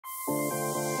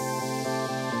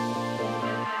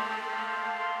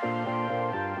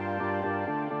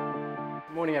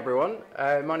Morning everyone.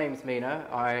 My name's Mena.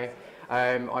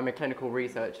 I'm a clinical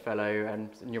research fellow and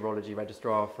neurology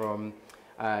registrar from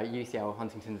UCL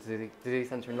Huntington's Disease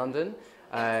Centre in London.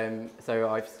 So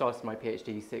I've started my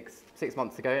PhD six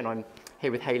months ago, and I'm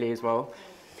here with Hayley as well.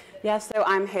 Yeah, so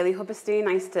I'm Hayley Hubberstey.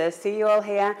 Nice to see you all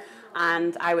here.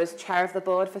 And I was chair of the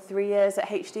board for 3 years at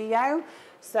HDYO.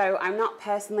 So I'm not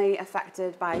personally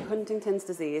affected by Huntington's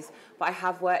disease, but I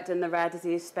have worked in the rare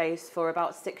disease space for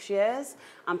about 6 years,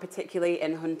 and particularly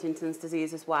in Huntington's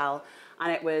disease as well.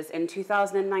 And it was in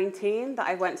 2019 that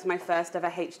I went to my first ever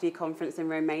HD conference in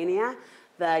Romania,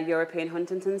 the European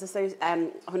Huntington's Association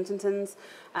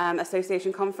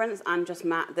conference, and just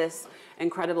met this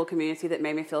incredible community that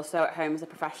made me feel so at home as a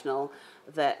professional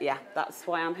that, yeah, that's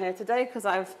why I'm here today, because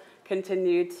I've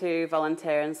continued to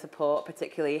volunteer and support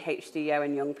particularly HDYO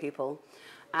and young people.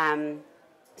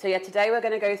 So yeah, today we're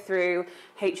going to go through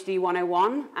HD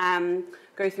 101,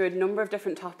 go through a number of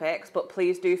different topics, but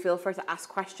please do feel free to ask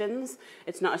questions.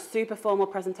 It's not a super formal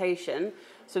presentation,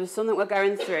 so if there's something we're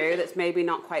going through that's maybe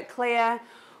not quite clear,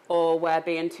 or we're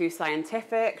being too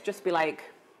scientific, just be like,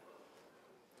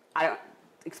 I don't,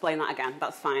 explain that again,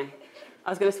 that's fine. I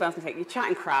was going to swear, I was going to say, you're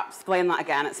chatting crap, explain that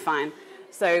again, it's fine.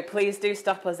 So please do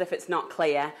stop us if it's not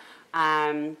clear.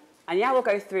 And yeah, we'll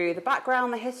go through the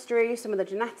background, the history, some of the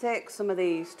genetics, some of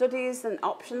the studies and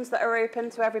options that are open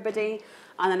to everybody,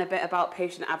 and then a bit about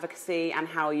patient advocacy and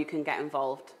how you can get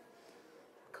involved.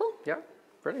 Cool? Yeah,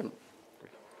 brilliant.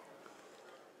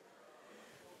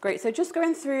 Great, so just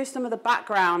going through some of the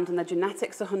background and the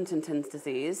genetics of Huntington's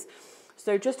disease.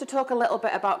 So just to talk a little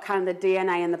bit about kind of the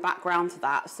DNA and the background to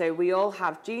that. So we all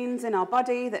have genes in our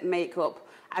body that make up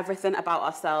everything about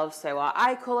ourselves, so our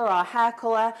eye colour, our hair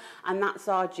colour, and that's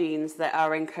our genes that are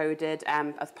encoded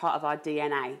as part of our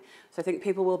DNA. So I think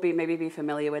people will maybe be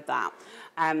familiar with that.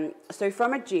 So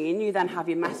from a gene, you then have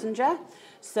your messenger.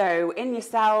 So in your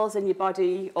cells, in your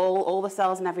body, all the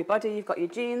cells in every body, you've got your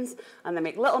genes, and they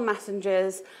make little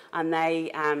messengers, and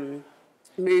they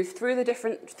move through the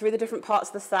different parts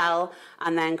of the cell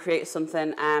and then create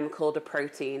something called a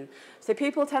protein. So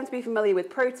people tend to be familiar with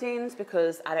proteins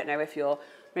because, I don't know, if you're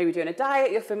maybe doing a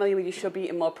diet, you're familiar with you should be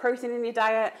eating more protein in your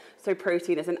diet. So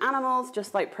protein is in animals,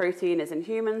 just like protein is in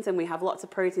humans, and we have lots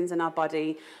of proteins in our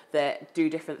body that do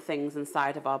different things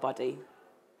inside of our body.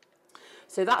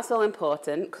 So that's all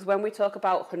important, because when we talk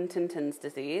about Huntington's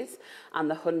disease and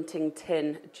the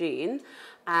Huntington gene,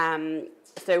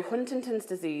 so Huntington's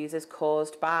disease is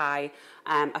caused by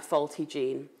a faulty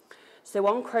gene. So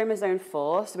on chromosome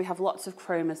 4, so we have lots of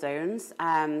chromosomes.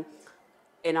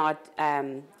 In our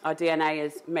DNA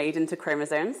is made into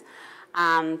chromosomes,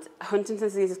 and Huntington's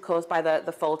disease is caused by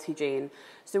the faulty gene.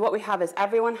 So what we have is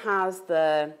everyone has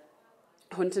the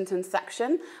Huntington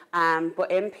section,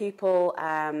 but in people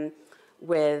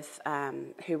with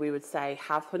who we would say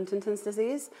have Huntington's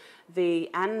disease, the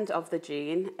end of the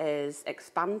gene is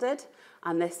expanded,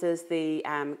 and this is the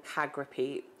CAG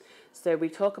repeat. So we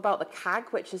talk about the CAG,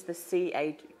 which is the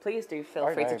CAG. Please do feel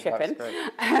free to chip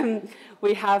in.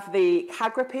 We have the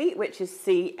CAG repeat, which is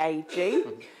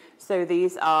CAG. So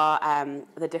these are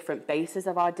the different bases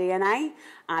of our DNA,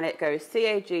 and it goes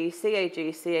CAG,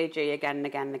 CAG, CAG again and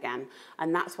again and again.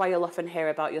 And that's why you'll often hear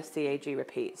about your CAG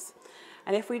repeats.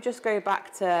 And if we just go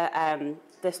back to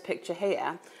this picture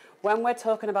here, when we're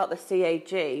talking about the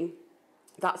CAG,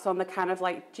 that's on the kind of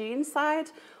like gene side.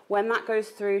 When that goes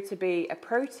through to be a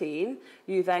protein,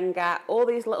 you then get all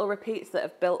these little repeats that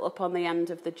have built up on the end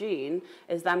of the gene,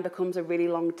 then becomes a really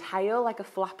long tail, like a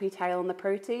flappy tail on the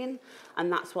protein. And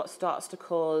that's what starts to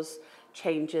cause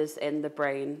changes in the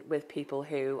brain with people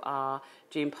who are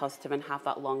gene positive and have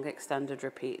that long extended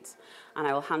repeats. And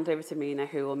I will hand over to Mena,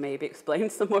 who will maybe explain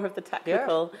some more of the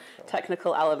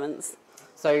technical elements.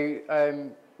 So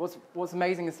what's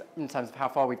amazing is, in terms of how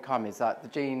far we've come, is that the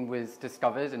gene was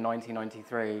discovered in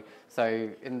 1993. So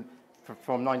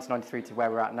from 1993 to where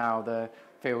we're at now, the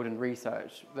field and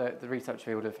research, the research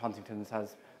field of Huntington's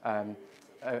has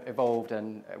evolved,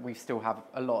 and we still have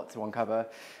a lot to uncover.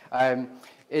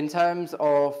 In terms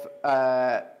of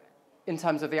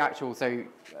the actual, so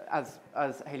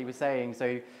as Hayley was saying,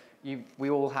 so we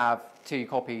all have 2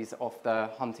 copies of the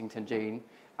Huntington gene.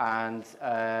 And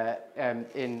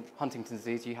in Huntington's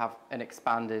disease, you have an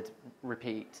expanded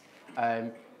repeat.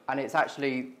 And it's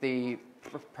actually the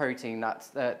protein that's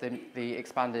the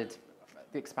expanded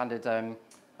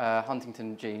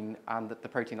Huntington gene, and the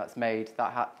protein that's made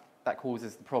that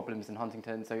causes the problems in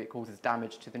Huntington. So it causes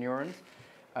damage to the neurons.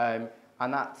 And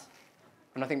I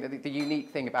think that the unique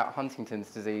thing about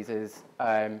Huntington's disease is,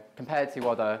 compared to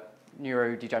other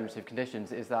neurodegenerative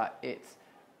conditions, is that it's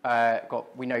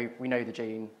we know the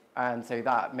gene, and so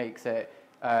that makes it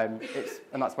and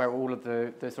that's where all of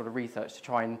the sort of research to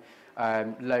try and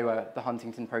lower the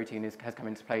Huntington protein has come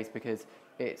into place, because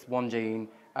it's one gene,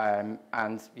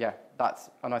 and yeah,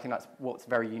 I think that's what's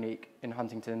very unique in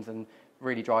Huntington's and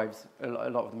really drives a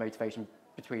lot of the motivation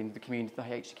between the community, the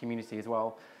HD community as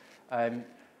well.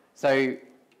 So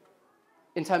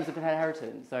in terms of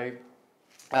inheritance, so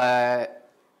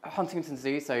Huntington's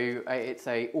disease, so it's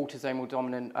a autosomal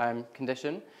dominant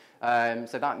condition.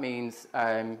 So that means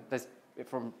there's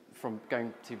from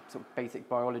going to sort of basic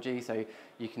biology, so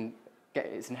you can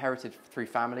it's inherited through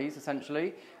families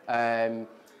essentially. And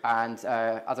as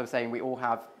I was saying, we all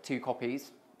have two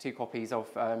copies of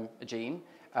a gene.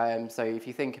 So if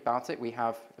you think about it, we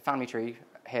have a family tree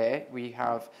here. We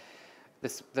have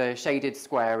the shaded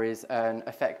square is an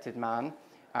affected man,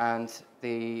 and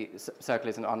the circle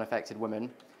is an unaffected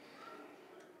woman.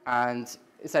 And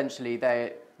essentially,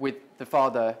 with the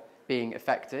father being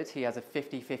affected, he has a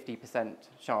 50-50%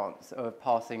 chance of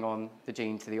passing on the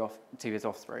gene to his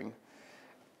offspring.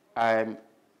 And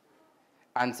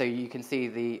so you can see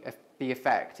the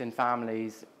effect in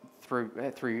families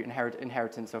through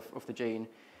inheritance of the gene.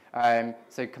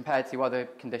 So compared to other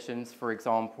conditions, for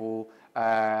example,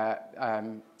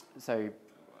 so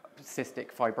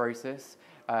cystic fibrosis,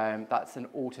 that's an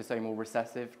autosomal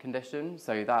recessive condition.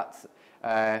 So that's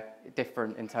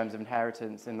different in terms of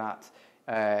inheritance, in that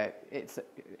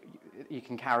you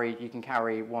can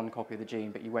carry one copy of the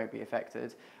gene, but you won't be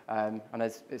affected, and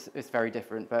it's very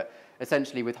different. But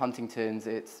essentially, with Huntington's,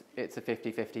 it's a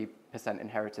 50-50%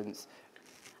 inheritance.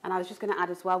 And I was just going to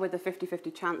add as well, with the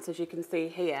 50-50 chance, as you can see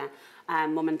here,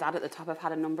 mum and dad at the top have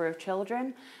had a number of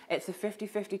children. It's a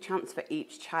 50-50 chance for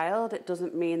each child. It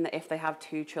doesn't mean that if they have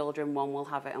two children, one will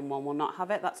have it and one will not have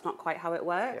it. That's not quite how it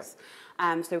works.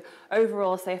 Yeah. So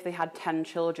overall, say if they had 10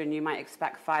 children, you might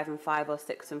expect 5 and 5 or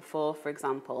 6 and 4, for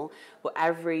example. But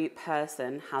every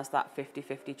person has that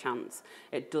 50-50 chance.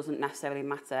 It doesn't necessarily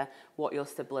matter what your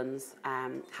siblings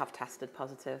have tested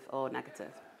positive or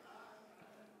negative.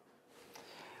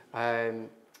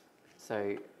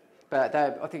 But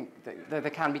I think there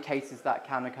can be cases that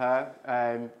can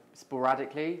occur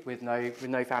sporadically with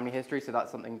no family history, so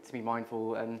that's something to be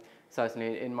mindful. And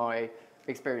certainly in my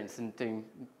experience in doing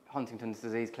Huntington's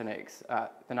disease clinics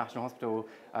at the National Hospital,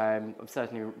 I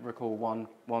certainly recall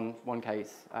one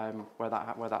case where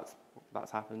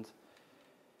that's happened.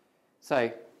 So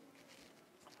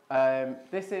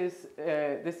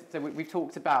so we've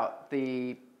talked about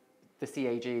the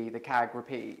CAG, the CAG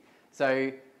repeat.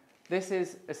 So this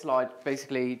is a slide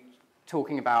basically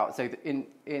talking about, so in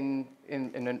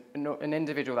an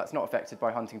individual that's not affected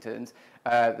by Huntington's,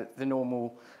 the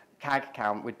normal CAG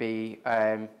count would be,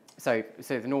 so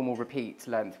the normal repeat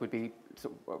length would be,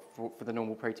 for the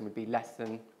normal protein, would be less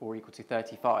than or equal to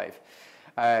 35.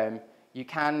 You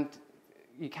can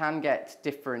get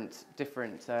different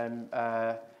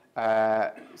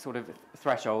sort of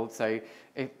threshold. So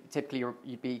typically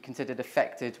you'd be considered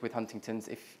affected with Huntington's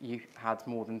if you had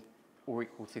more than or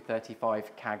equal to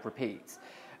 35 CAG repeats.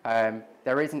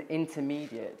 There is an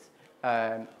intermediate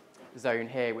zone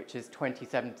here, which is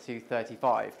 27 to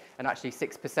 35, and actually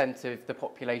 6% of the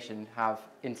population have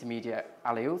intermediate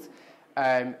alleles.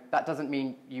 That doesn't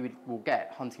mean you will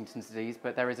get Huntington's disease,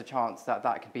 but there is a chance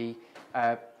that could be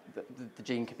the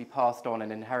gene could be passed on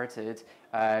and inherited,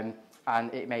 and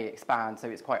it may expand. So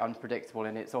it's quite unpredictable,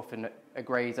 and it's often a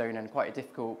grey zone and quite a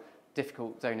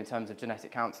difficult zone in terms of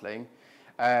genetic counselling.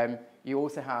 You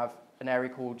also have an area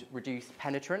called reduced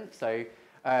penetrant. So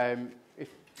if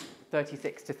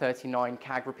 36 to 39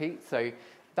 CAG repeats. So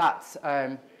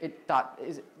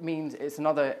means it's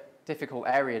another difficult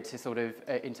area to sort of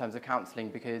in terms of counselling,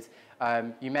 because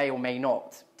you may or may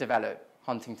not develop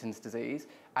Huntington's disease,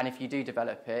 and if you do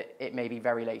develop it, it may be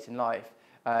very late in life.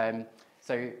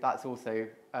 So that's also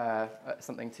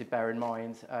something to bear in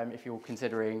mind if you're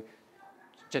considering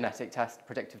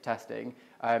predictive testing.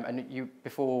 And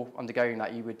before undergoing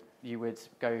that, you would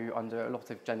go under a lot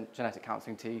of genetic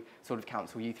counselling to sort of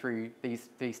counsel you through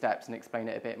these steps and explain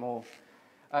it a bit more.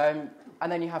 And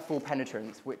then you have full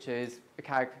penetrance, which is a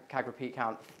CAG repeat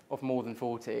count of more than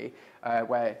 40,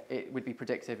 where it would be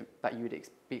predictive that you would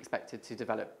be expected to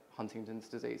develop Huntington's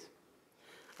disease.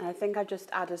 And I think I'd just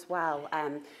add as well,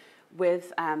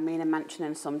 with Mena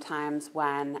mentioning sometimes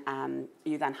when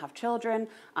you then have children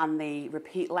and the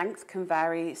repeat length can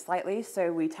vary slightly.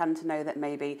 So we tend to know that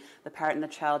maybe the parent and the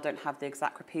child don't have the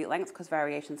exact repeat length because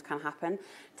variations can happen.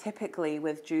 Typically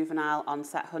with juvenile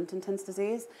onset Huntington's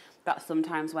disease, that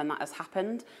sometimes when that has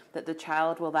happened, that the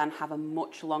child will then have a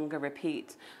much longer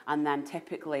repeat, and then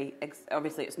typically,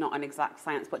 obviously it's not an exact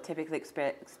science, but typically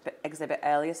exhibit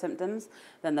earlier symptoms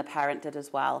than the parent did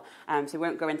as well. So we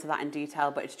won't go into that in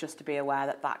detail, but it's just to be aware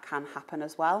that that can happen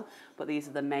as well. But these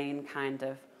are the main kind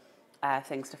of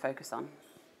things to focus on.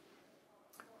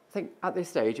 I think at this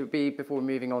stage, it would be before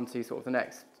moving on to sort of the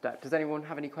next step. Does anyone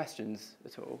have any questions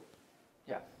at all?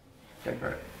 Yeah, go for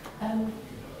it.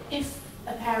 If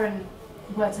a parent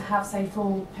were to have, say,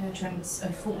 full penetrance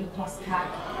of 40 plus CAG,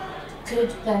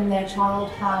 could then their child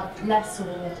have less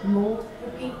or more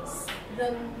repeats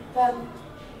than them?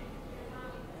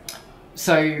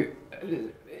 So,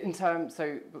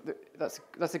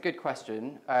 that's a good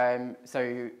question.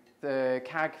 So the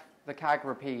CAG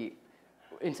repeat,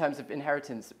 in terms of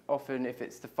inheritance, often if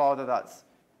it's the father that's,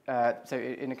 so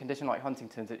in a condition like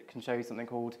Huntington's, it can show something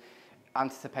called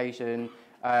anticipation,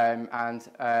 and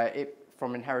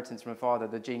from inheritance from a father,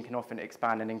 the gene can often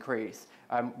expand and increase.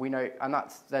 We know, and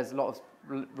there's a lot of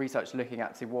research looking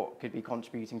at what could be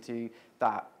contributing to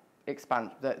that expand,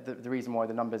 the reason why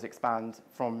the numbers expand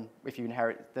from if you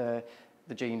inherit the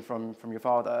gene from your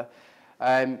father.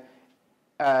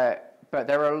 But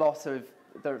there are lots of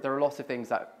things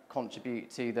that contribute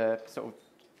to the sort of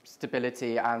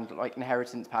stability and like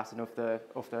inheritance pattern of the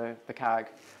CAG.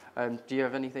 Do you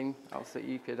have anything else that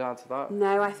you could add to that?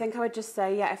 No, I think I would just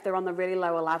say, yeah, if they're on the really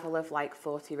lower level of like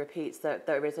 40 repeats,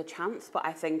 there is a chance, but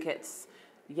I think it's,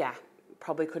 yeah,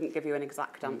 probably couldn't give you an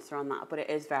exact answer on that, but it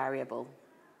is variable.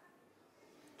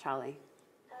 Charlie?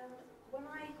 When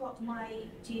I got my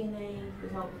DNA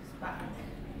results back,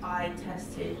 I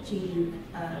tested gene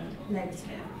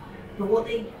negative, but what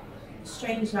they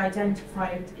strangely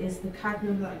identified is the CAG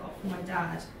number that I got from my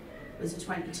dad was a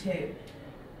 22,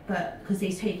 but because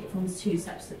they take it from two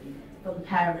separate from the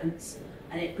parents,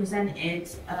 and it presented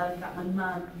that my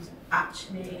mum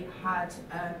actually had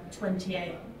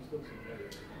 28.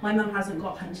 My mum hasn't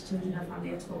got Huntington in her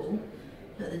family at all,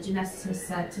 but the geneticist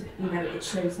said, you know, it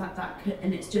shows that could,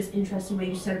 and it's just interesting what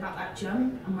you said about that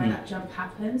jump and where that jump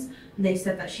happens. And they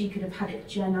said that she could have had it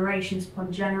generations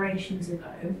upon generations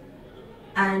ago.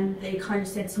 And they kind of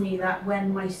said to me that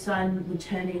when my son would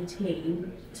turn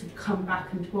 18, to come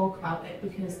back and talk about it,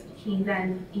 because he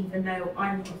then, even though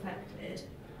I'm not affected,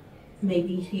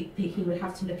 maybe he would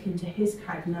have to look into his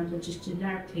CAG number just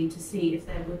generically to see if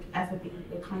there would ever be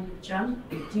a kind of jump.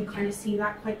 Do you kind of see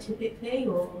that quite typically,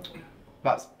 or?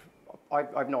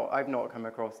 I've not come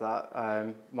across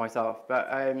that myself, but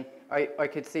I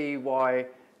could see why.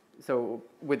 So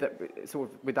with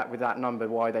that number,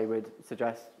 why they would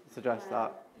suggest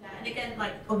that. Yeah, and again,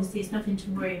 like obviously it's nothing to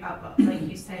worry about, but like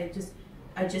you said,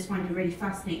 I just find it really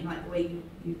fascinating, like the way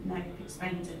you've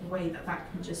explained it, the way that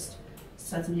can just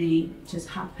suddenly just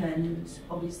happen. And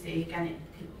obviously, again,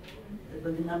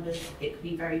 with the numbers, it could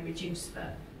be very reduced,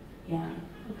 but yeah.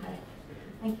 Okay,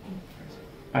 thank you.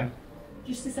 Hi.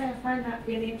 Just to say, I find that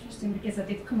really interesting because I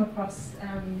did come across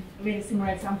a really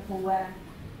similar example where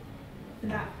for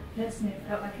that person it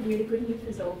felt like a really good news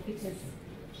result because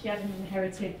she hadn't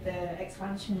inherited the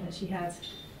expansion that she had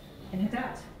in her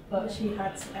dad, but she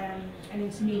had an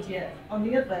intermediate on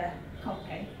the other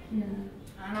copy. Yeah.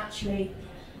 And actually,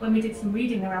 when we did some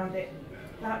reading around it,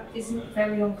 that isn't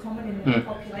very uncommon in the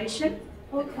population.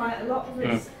 Well, quite a lot of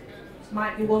us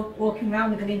might be walking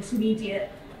around with an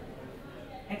intermediate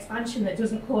expansion that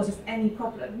doesn't cause us any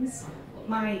problems, but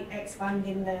might expand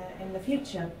in the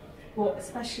future. But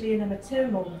especially in a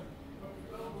maternal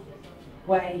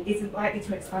way, isn't likely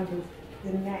to expand in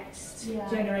the next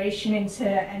generation into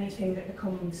anything that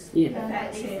becomes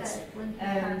affected.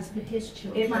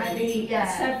 It might be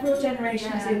several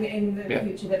generations in the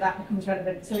future that becomes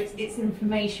relevant. So it's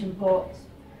information, but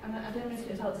and I don't know if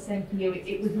it felt the same for you.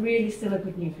 It was really still a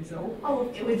good news result.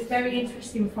 It was very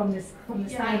interesting from the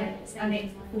science, and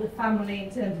it for the family in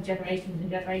terms of generations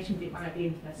and generations, it might be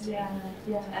interesting.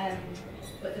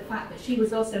 But the fact that she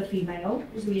was also female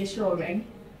was reassuring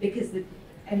because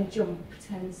any jump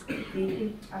tends to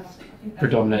be, and I think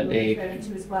predominantly referring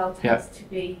to as well, tends to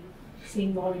be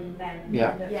seen more in men.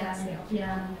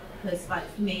 Because like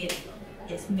for me,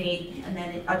 it's me, and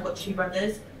then I've got two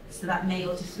brothers, so that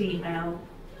male to female.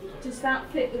 Does that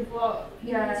fit with what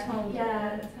you were told?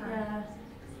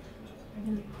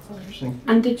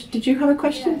 And did you have a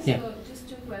question? Yeah, so just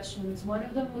two questions. One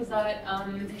of them was that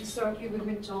historically we've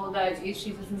been told that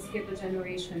HD doesn't skip a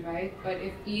generation, right? But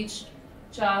if each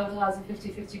child has a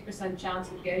 50% chance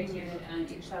of getting it,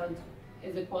 and each child,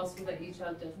 is it possible that each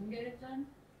child doesn't get it then?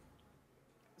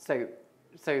 So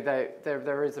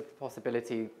there is a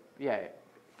possibility,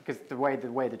 because the way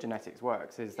the genetics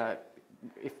works is that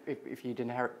if you'd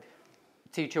inherit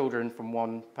two children from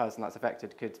one person that's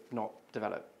affected could not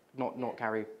develop, not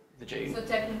carry the gene. So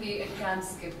technically it can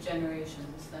skip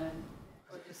generations then?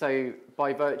 So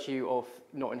by virtue of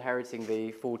not inheriting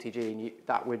the 40 gene,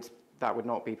 that would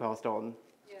not be passed on.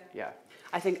 Yeah.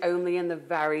 I think only in the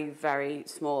very, very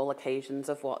small occasions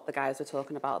of what the guys were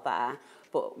talking about there,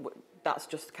 but that's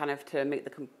just kind of to make the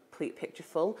complete picture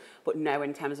full. But no,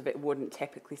 in terms of it wouldn't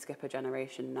typically skip a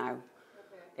generation, no. Okay.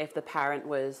 If the parent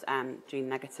was gene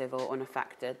negative or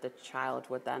unaffected, the child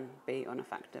would then be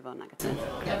unaffected or negative.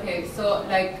 Okay, so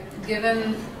like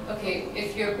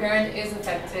if your parent is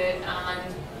affected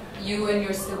and you and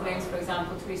your siblings, for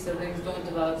example, 3 siblings, don't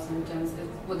develop symptoms,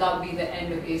 would that be the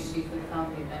end of HD for the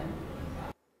family then?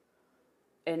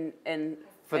 In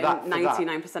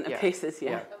 99% of cases,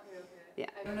 yeah. Yeah.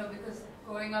 I don't know, because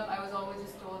growing up I was always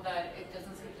just told that it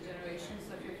doesn't skip the generation,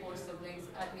 so if you're 4 siblings,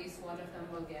 at least one of them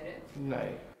will get it. No.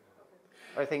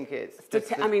 I think it's...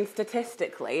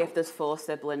 statistically, if there's 4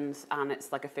 siblings and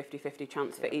it's like a 50-50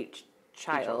 chance for each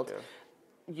child,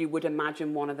 you would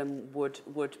imagine one of them would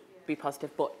be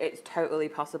positive, but it's totally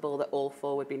possible that all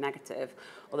 4 would be negative.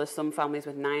 Or there's some families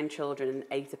with 9 children and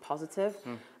 8 are positive.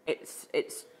 It's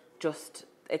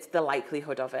the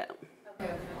likelihood of it.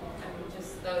 Okay.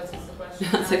 That was just a question.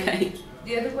 That's okay.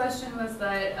 The other question was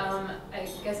that I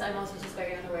guess I'm also just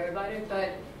very unaware about it, but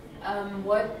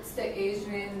what's the age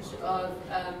range of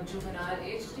juvenile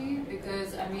HD?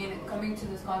 Because I mean, coming to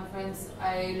this conference,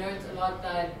 I learned a lot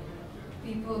that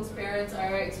people's parents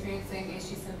are experiencing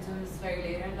HD symptoms very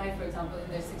later in life, for example, in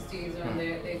their 60s or in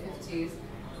their late 50s.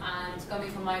 And coming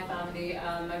from my family,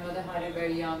 my mother had it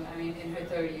very young, I mean, in her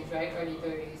 30s, right, early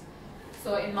 30s.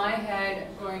 So in my head,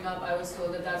 growing up, I was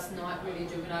told that that's not really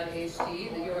juvenile HD,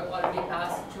 that you're already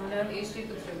past juvenile HD,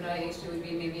 because juvenile HD would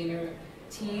be maybe in your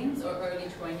teens or early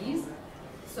 20s.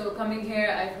 So coming here,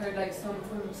 I've heard like from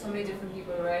so many different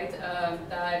people, right,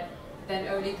 that then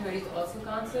early 30s also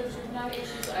counts as juvenile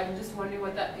HD. So I'm just wondering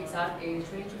what that exact age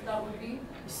range of that would be.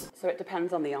 So it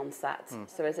depends on the onset.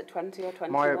 So is it 20 or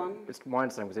 21? My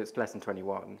understanding was it's less than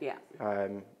 21. Yeah.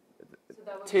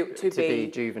 To be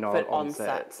juvenile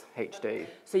onset HD.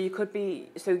 So you could be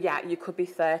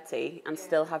 30 and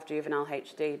still have juvenile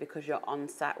HD because your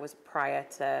onset was prior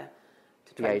to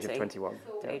the age of 21.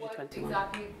 So the age what of 21.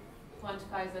 exactly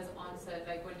quantifies as onset?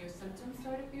 Like when your symptoms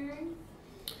start appearing?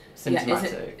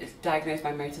 Symptomatic. Yeah, it's diagnosed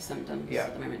by motor symptoms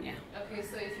at the moment, yeah. Okay,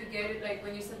 so if you get it, like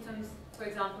when your symptoms, for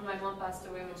example, my mom passed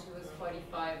away when she was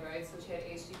 45, right? So she had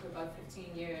HD for about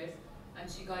 15 years, and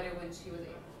she got it when she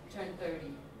turned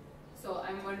 30. So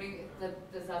I'm wondering,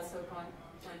 does that still count?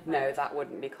 No, that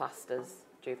wouldn't be classed as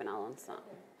juvenile onset.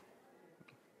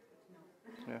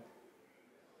 Yeah.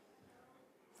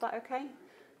 Is that okay?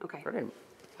 Okay. Brilliant.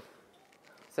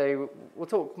 So we'll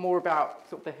talk more about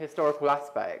sort of the historical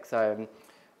aspects.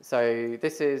 So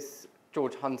this is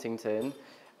George Huntington,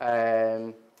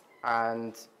 and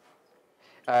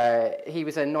he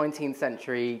was a 19th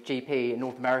century GP in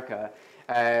North America,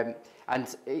 and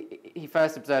he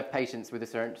first observed patients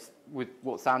with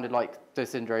what sounded like the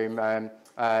syndrome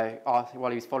while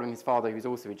he was following his father, who was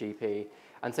also a GP.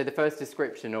 And so the first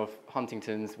description of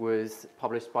Huntington's was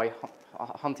published by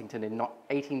Huntington in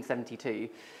 1872.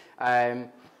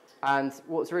 And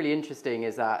what's really interesting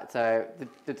is that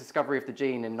the discovery of the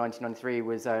gene in 1993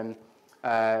 was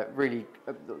really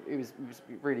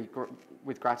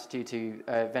with gratitude to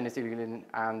Venezuelan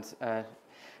and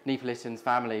Neapolitan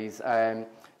families.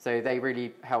 So they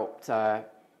really helped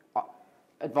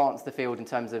advance the field in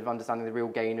terms of understanding the real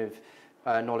gain of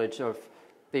knowledge of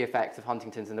the effects of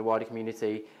Huntington's in the wider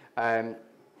community. And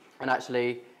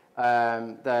actually,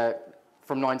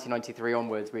 from 1993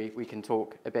 onwards, we can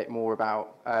talk a bit more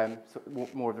about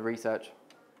more of the research.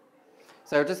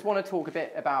 So I just want to talk a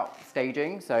bit about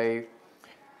staging. So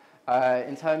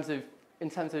in terms of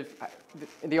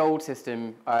the old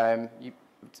system,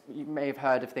 you may have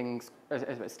heard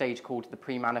of a stage called the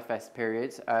pre-manifest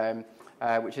period,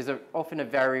 which is often a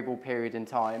variable period in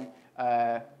time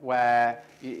where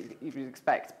you would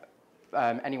expect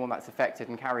anyone that's affected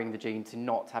and carrying the gene to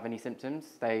not have any symptoms.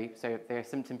 So they're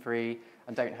symptom-free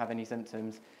and don't have any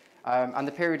symptoms. And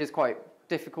the period is quite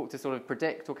difficult to sort of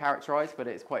predict or characterize, but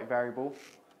it's quite variable.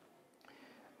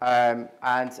 And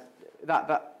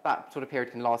that sort of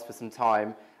period can last for some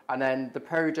time. And then the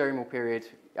prodromal period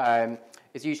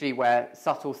is usually where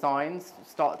subtle signs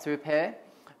start to appear.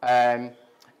 And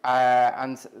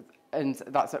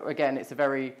that's, again, it's a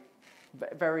very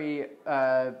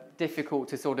difficult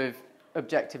to sort of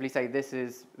objectively say this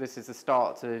is the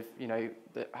start of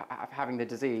having the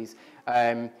disease,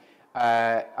 and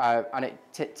it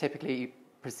typically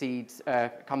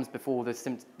comes before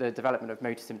the development of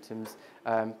motor symptoms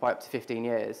by up to 15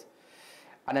 years.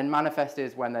 And then manifest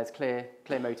is when there's clear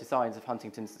motor signs of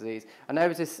Huntington's disease. And there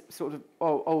was this sort of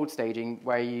old staging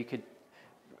where you could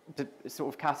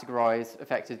sort of categorize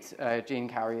affected gene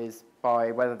carriers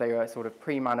by whether they were sort of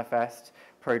pre-manifest,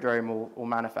 prodromal, or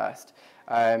manifest.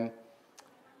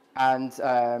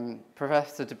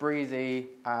 Professor DeBreezy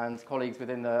and colleagues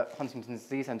within the Huntington's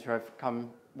Disease Centre have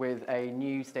come with a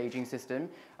new staging system,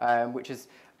 which is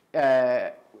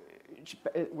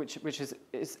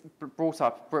split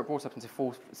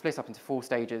up into four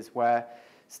stages, where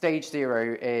stage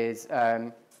 0 is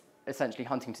essentially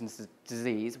Huntington's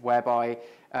disease, whereby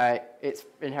if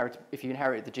you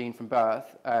inherit the gene from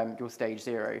birth, you're stage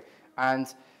 0,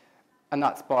 and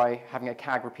that's by having a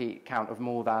CAG repeat count of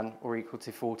more than or equal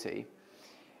to 40.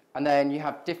 And then you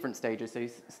have different stages. So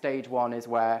stage 1 is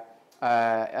where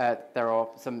there are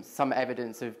some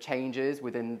evidence of changes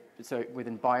within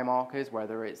biomarkers,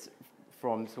 whether it's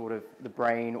from sort of the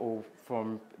brain or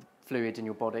from fluid in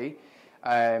your body.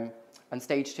 And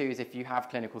stage 2 is if you have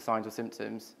clinical signs or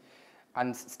symptoms.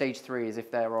 And stage 3 is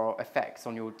if there are effects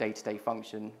on your day-to-day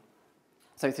function.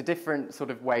 So it's a different sort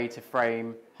of way to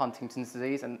frame Huntington's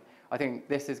disease, and I think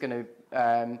this is going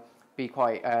to be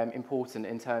quite important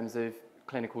in terms of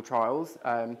clinical trials,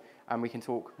 and we can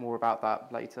talk more about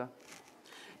that later.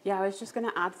 Yeah, I was just going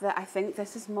to add that I think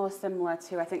this is more similar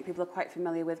to, I think people are quite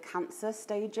familiar with cancer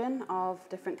staging of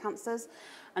different cancers.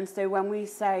 And so when we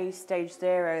say stage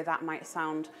 0, that might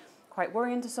sound quite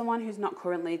worrying to someone who's not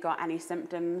currently got any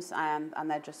symptoms and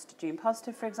they're just gene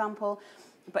positive, for example.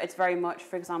 But it's very much,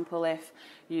 for example, if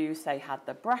you, say, had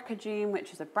the BRCA gene,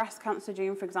 which is a breast cancer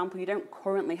gene, for example, you don't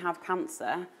currently have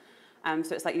cancer.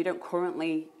 So it's like you don't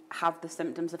currently have the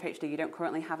symptoms of HD, you don't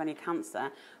currently have any cancer,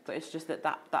 but it's just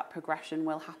that progression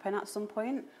will happen at some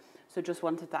point. So just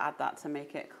wanted to add that to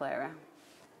make it clearer.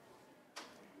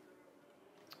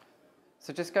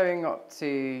 So just going up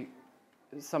to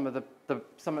some of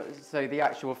the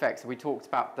actual effects. So we talked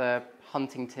about the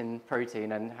Huntington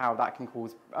protein and how that can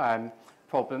cause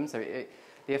problems. So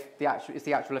it's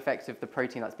the actual effects of the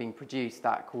protein that's being produced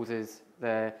that causes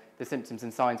the symptoms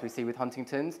and signs we see with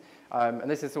Huntington's. And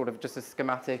this is sort of just a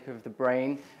schematic of the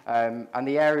brain. And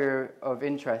the area of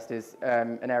interest is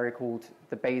an area called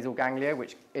the basal ganglia,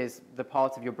 which is the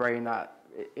part of your brain that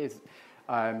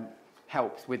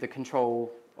helps with the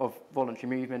control of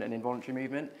voluntary movement and involuntary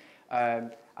movement.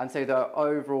 And so the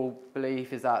overall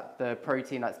belief is that the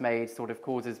protein that's made sort of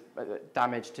causes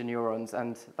damage to neurons,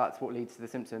 and that's what leads to the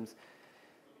symptoms.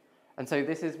 And so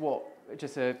this is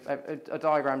just a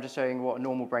diagram just showing what a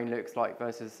normal brain looks like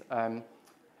versus a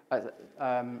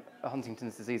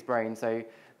Huntington's disease brain. So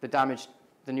the damage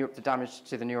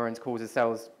to the neurons causes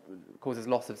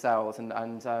loss of cells, and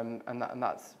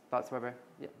that's where we're.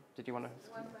 Yeah. Did you want to?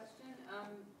 One question.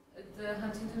 The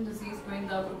Huntington disease brain,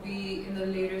 that would be in the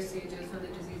later stages when the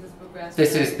disease is progressed.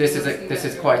 This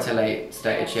is quite a late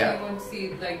stage. Yeah. So you won't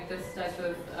see like this type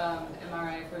of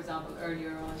MRI, for example,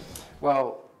 earlier on.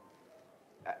 Well,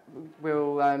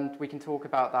 we can talk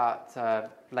about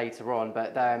that later on,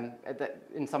 but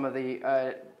in some of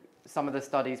the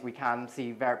studies we can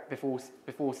see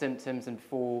before symptoms and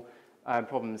before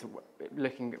problems,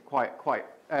 looking quite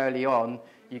early on,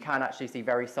 you can actually see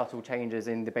very subtle changes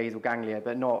in the basal ganglia,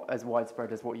 but not as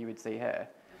widespread as what you would see here.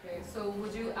 Okay, so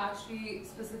would you actually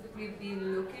specifically be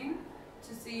looking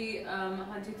to see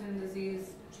Huntington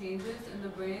disease changes in the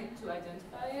brain to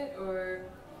identify it, or,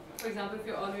 for example,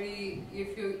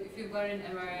 if you've got an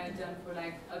MRI done for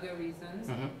like other reasons,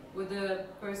 would the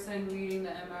person reading the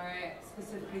MRI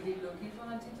specifically be looking for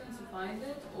Huntington to find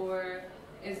it, or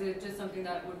is it just something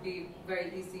that would be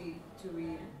very easy to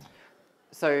read?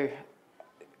 So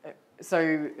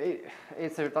if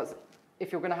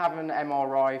you're going to have an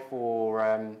MRI for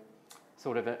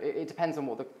it depends on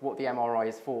what the MRI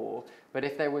is for. But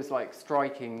if there was like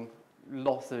striking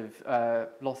loss of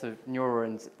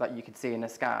neurons that you could see in a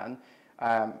scan,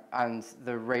 and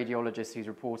the radiologist who's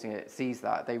reporting it sees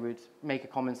that, they would make a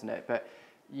comment on it. But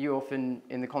you often,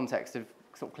 in the context of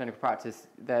sort of clinical practice,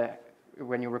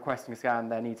 when you're requesting a scan,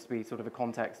 there needs to be sort of a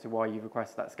context to why you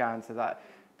requested that scan, so that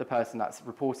the person that's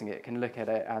reporting it can look at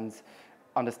it and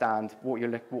understand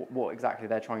what exactly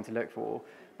they're trying to look for.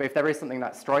 But if there is something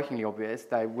that's strikingly obvious,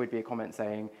 there would be a comment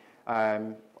saying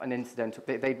an incidental.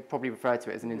 They'd probably refer to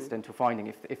it as an incidental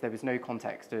finding if there was no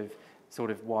context of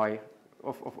sort of why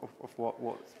of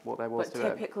what there was.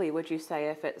 But typically, would you say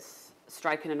if it's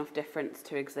striking enough difference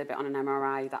to exhibit on an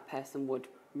MRI, that person would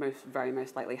very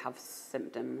most likely have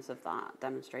symptoms of that,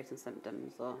 demonstrating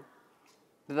symptoms, or?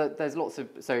 There's lots of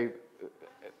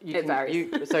It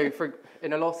varies. So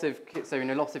in a lot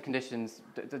of conditions,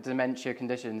 dementia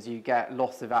conditions, you get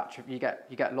loss of you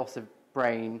get loss of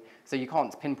brain. So you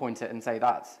can't pinpoint it and say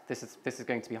that this is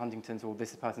going to be Huntington's, or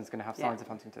this person's going to have signs of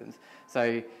Huntington's.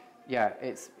 So yeah,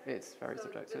 it's very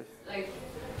subjective. Like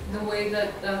the way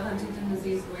that the Huntington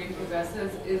disease brain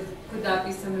progresses could that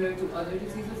be similar to other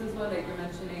diseases as well? Like you're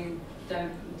mentioning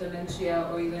dementia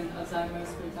or even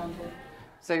Alzheimer's, for example.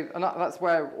 So that's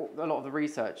where a lot of the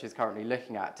research is currently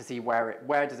looking at, to see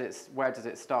where does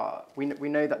it start. We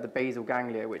know that the basal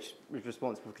ganglia, which is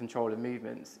responsible for control of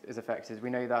movements, is affected.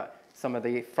 We know that some of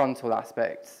the frontal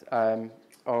aspects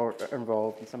are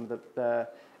involved, in some of the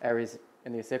areas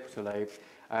in the occipital lobe.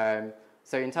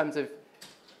 So in terms of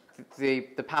the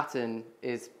pattern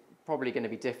is probably going to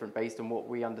be different based on what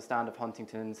we understand of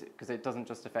Huntington's, because it doesn't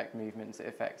just affect movements, it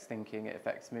affects thinking, it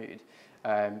affects mood.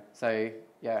 So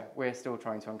yeah, we're still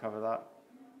trying to uncover that.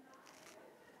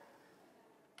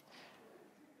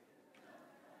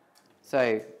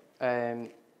 So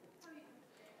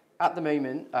at the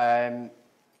moment,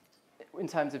 in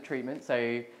terms of treatment,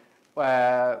 so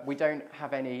we don't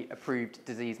have any approved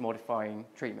disease-modifying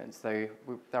treatments. So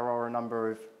there are a number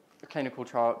of clinical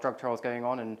drug trials going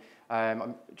on, and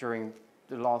during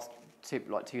the last 2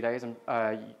 days,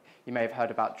 you may have heard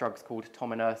about drugs called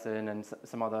tominersen and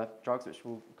some other drugs, which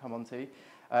we'll come on to.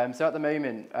 So at the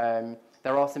moment,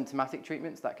 there are symptomatic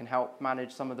treatments that can help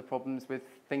manage some of the problems with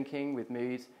thinking, with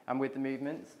mood, and with the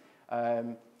movements.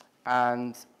 And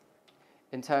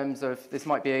in terms of, this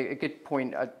might be a good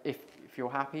point, if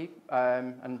you're happy,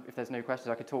 and if there's no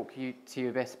questions, I could talk to you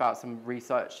a bit about some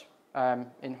research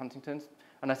in Huntington's,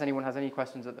 unless anyone has any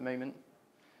questions at the moment.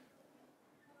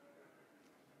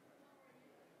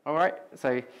 All right,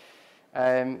 so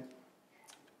at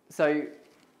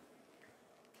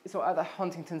the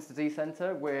Huntington's Disease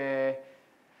Centre, we've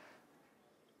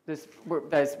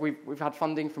had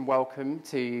funding from Wellcome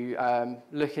to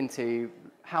look into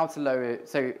how to lower.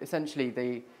 So essentially,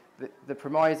 the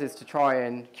premise is to try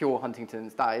and cure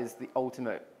Huntington's. That is the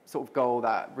ultimate sort of goal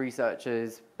that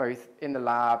researchers, both in the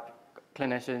lab,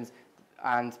 clinicians,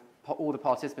 and all the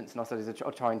participants in our studies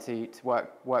are trying to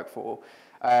work for.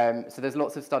 So there's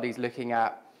lots of studies looking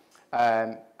at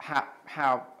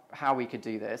how we could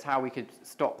do this, how we could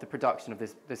stop the production of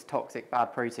this toxic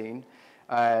bad protein,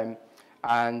 and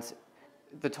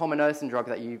the tominersen drug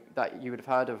that you would have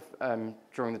heard of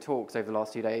during the talks over the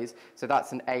last 2 days. So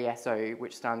that's an ASO,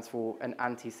 which stands for an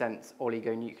antisense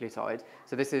oligonucleotide.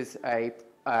 So this is a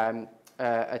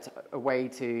way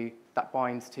that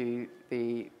binds to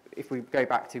the, if we go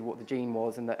back to what the gene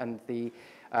was and the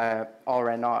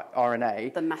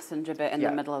RNA. The messenger bit in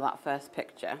the middle of that first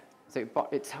picture. So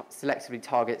it selectively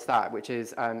targets that, which is,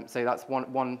 so that's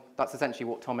that's essentially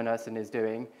what tominersen is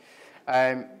doing.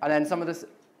 And then some of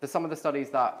the studies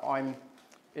that I'm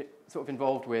sort of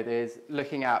involved with is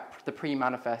looking at the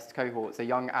pre-manifest cohorts, so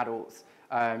young adults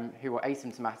who are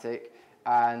asymptomatic,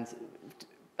 and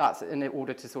that's in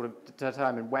order to sort of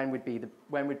determine when would be the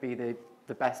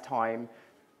best time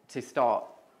to start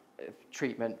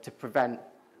treatment to prevent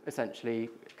essentially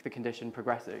the condition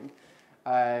progressing,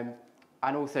 and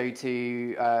also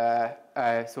to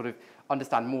sort of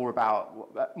understand more about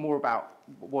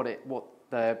what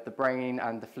the brain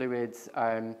and the fluids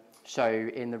show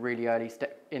in the really early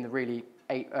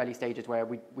stages where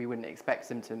we wouldn't expect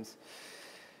symptoms.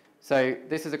 So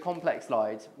this is a complex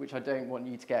slide, which I don't want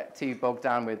you to get too bogged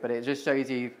down with, but it just shows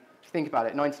you, think about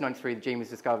it, 1993 the gene was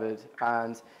discovered,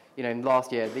 and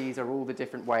last year, these are all the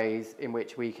different ways in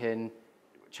which we can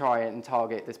try and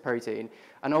target this protein.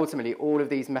 And ultimately, all of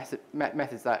these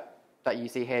methods that you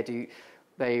see here,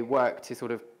 they work to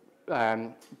sort of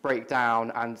break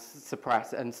down and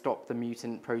suppress and stop the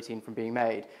mutant protein from being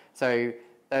made. So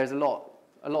there's a lot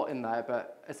in there,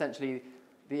 but essentially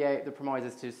the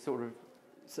premise is to sort of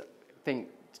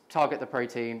target the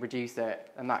protein, reduce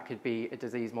it, and that could be a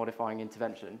disease-modifying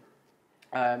intervention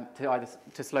to either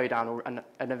slow down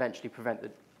and eventually prevent the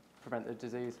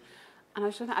disease. And I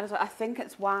was just going to add as well, I think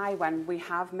it's why when we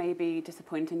have maybe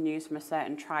disappointing news from a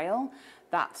certain trial,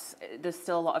 there's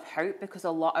still a lot of hope, because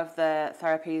a lot of the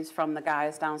therapies from the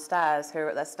guys downstairs who are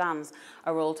at their stands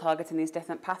are all targeting these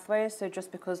different pathways. So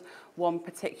just because one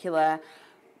particular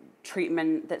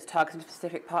treatment that's targeting a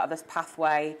specific part of this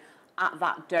pathway at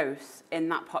that dose in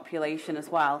that population as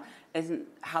well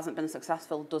hasn't been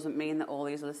successful, doesn't mean that all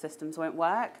these other systems won't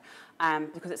work.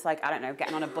 Because it's like, I don't know,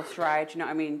 getting on a bus ride, you know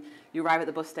what I mean? You arrive at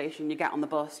the bus station, you get on the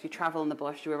bus, you travel on the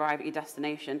bus, you arrive at your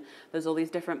destination. There's all these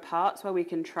different parts where we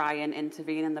can try and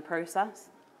intervene in the process.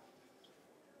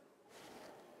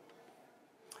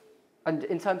 And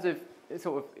in terms of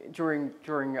sort of during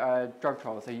drug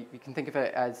trials. So you can think of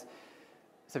it as,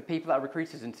 so people that are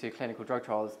recruited into clinical drug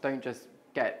trials don't just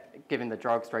get given the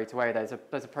drug straight away. There's a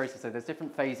process. So there's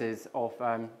different phases of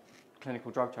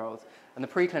clinical drug trials, and the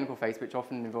preclinical phase, which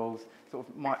often involves sort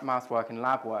of mouse work and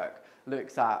lab work,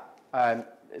 looks at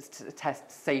to test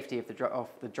safety of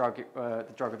the drug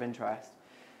of interest.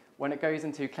 When it goes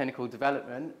into clinical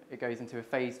development, it goes into a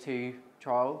phase 2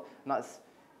 trial, and that's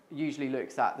usually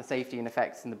looks at the safety and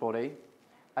effects in the body.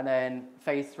 And then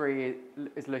phase 3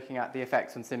 is looking at the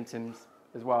effects on symptoms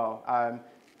as well.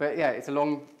 But yeah, it's a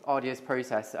long, arduous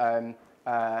process, and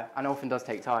often does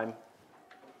take time.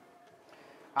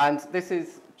 And this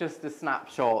is just a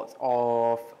snapshot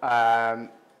of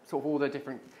sort of all the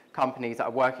different companies that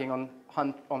are working on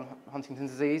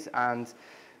Huntington's disease, and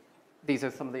these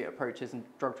are some of the approaches and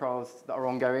drug trials that are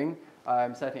ongoing.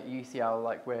 Certainly at UCL,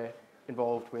 like, we're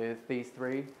involved with these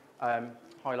 3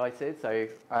 highlighted. So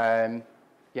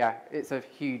yeah, it's a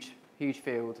huge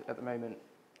field at the moment.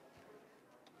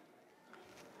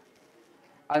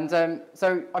 And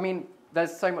so, I mean,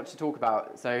 there's so much to talk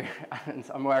about, so and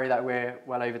I'm worried that we're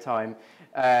well over time.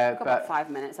 We've got about 5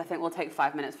 minutes. I think we'll take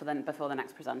 5 minutes before the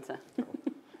next presenter.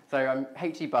 So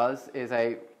HDBuzz is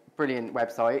a brilliant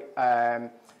website.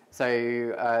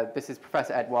 This is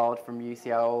Professor Ed Wild from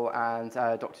UCL and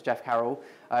Dr. Jeff Carroll.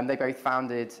 They both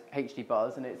founded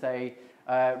HDBuzz, and it's a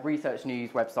research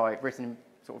news website written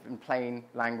sort of in plain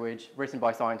language, written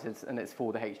by scientists, and it's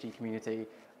for the HD community.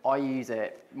 I use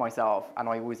it myself, and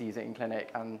I always use it in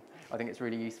clinic, and I think it's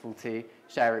really useful to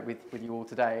share it with you all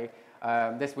today.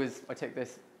 I took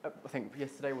this, I think,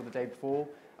 yesterday or the day before,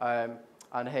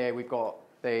 and here we've got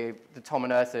the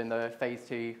tominersen, the phase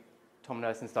 2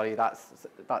 tominersen study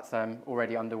that's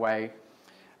already underway.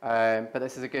 But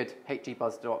this is a good,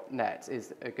 hdbuzz.net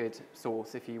is a good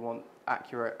source if you want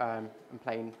accurate and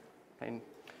plain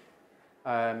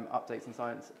updates in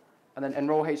science. And then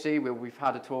Enroll HD, we've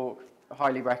had a talk.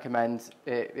 Highly recommend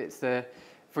it. It's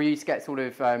for you to get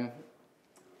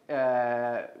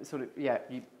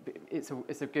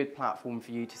it's a good platform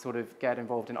for you to sort of get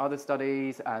involved in other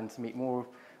studies and to meet more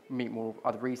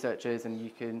other researchers, and you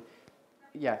can,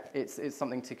 it's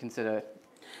something to consider.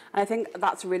 And I think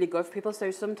that's really good for people. So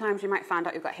sometimes you might find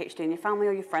out you've got HD in your family,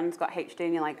 or your friend's got HD,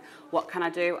 and you're like, what can I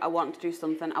do? I want to do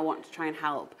something. I want to try and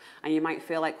help. And you might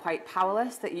feel like quite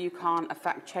powerless that you can't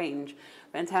affect change.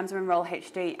 But in terms of Enroll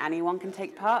HD, anyone can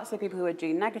take part. So people who are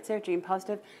gene negative, gene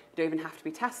positive, you don't even have to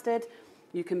be tested.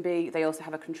 They also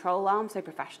have a control arm, so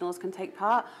professionals can take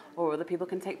part, or other people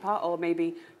can take part, or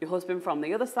maybe your husband from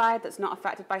the other side that's not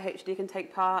affected by HD can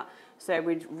take part. So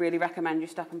we'd really recommend you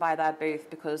stopping by their booth,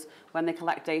 because when they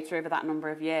collect data over that number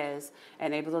of years, it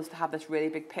enables us to have this really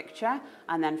big picture,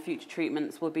 and then future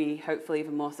treatments will be hopefully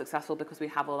even more successful because we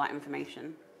have all that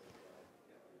information.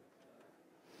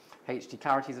 HD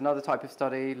Clarity is another type of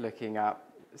study looking at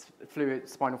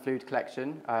spinal fluid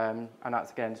collection, and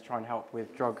that's again to try and help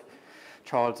with drug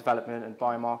trial development and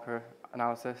biomarker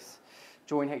analysis.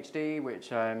 Join HD,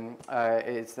 which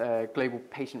is a global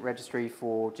patient registry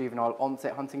for juvenile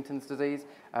onset Huntington's disease,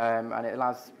 and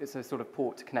it's a sort of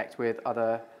port to connect with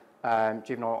other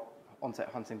juvenile onset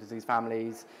Huntington's disease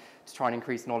families to try and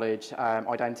increase knowledge,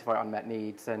 identify unmet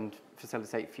needs, and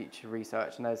facilitate future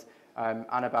research. And there's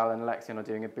Annabelle and Alexion are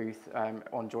doing a booth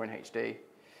on Join HD.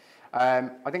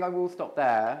 I think I will stop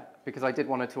there because I did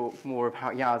want to talk more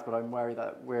about Yaz, but I'm worried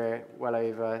that we're well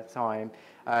over time.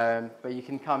 But you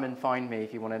can come and find me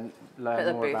if you want to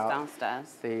learn more about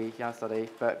downstairs. The Yaz study.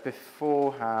 But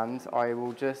beforehand, I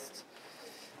will just,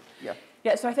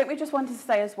 Yeah, so I think we just wanted to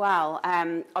say as well,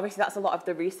 obviously that's a lot of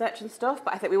the research and stuff,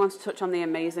 but I think we want to touch on the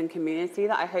amazing community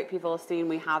that I hope you've all seen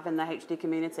we have in the HD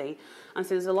community. And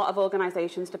so there's a lot of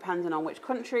organisations depending on which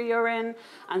country you're in,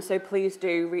 and so please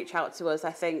do reach out to us.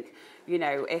 I think,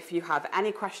 if you have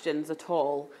any questions at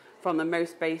all, from the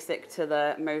most basic to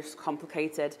the most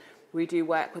complicated, we do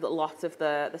work with a lot of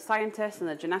the scientists and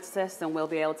the geneticists, and we'll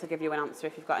be able to give you an answer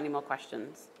if you've got any more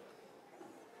questions.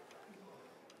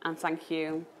 And thank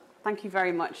you. Thank you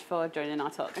very much for joining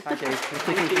our talk. Thank you.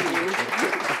 Thank you.